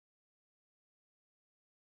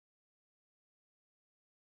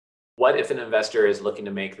What if an investor is looking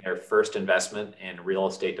to make their first investment in real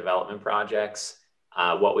estate development projects?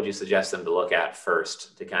 What would you suggest them to look at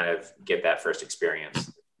first to kind of get that first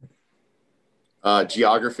experience?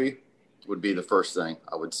 Geography would be the first thing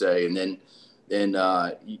I would say. And then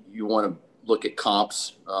you want to look at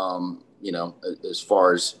comps, as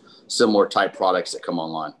far as similar type products that come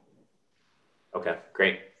online. Okay,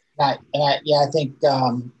 great. I think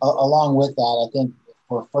along with that, I think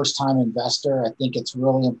for a first-time investor, I think it's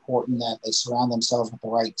really important that they surround themselves with the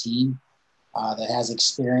right team that has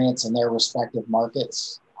experience in their respective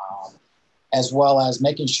markets, as well as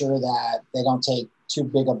making sure that they don't take too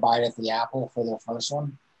big a bite at the apple for their first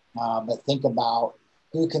one, but think about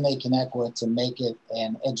who can they connect with to make it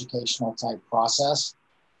an educational type process,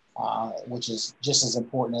 which is just as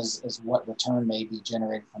important as what return may be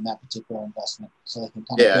generated from that particular investment. So they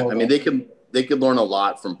can they can learn a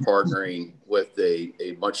lot from partnering with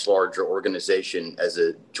a much larger organization as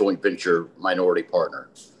a joint venture minority partner,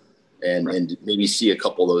 and maybe see a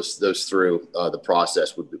couple of those through the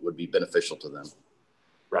process would be beneficial to them.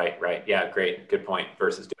 Right. Yeah, great. Good point.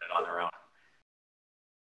 Versus doing it on their own.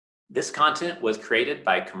 This content was created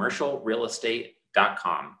by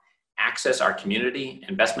commercialrealestate.com. Access our community,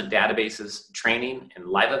 investment databases, training, and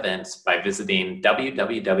live events by visiting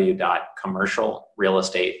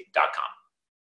www.commercialrealestate.com.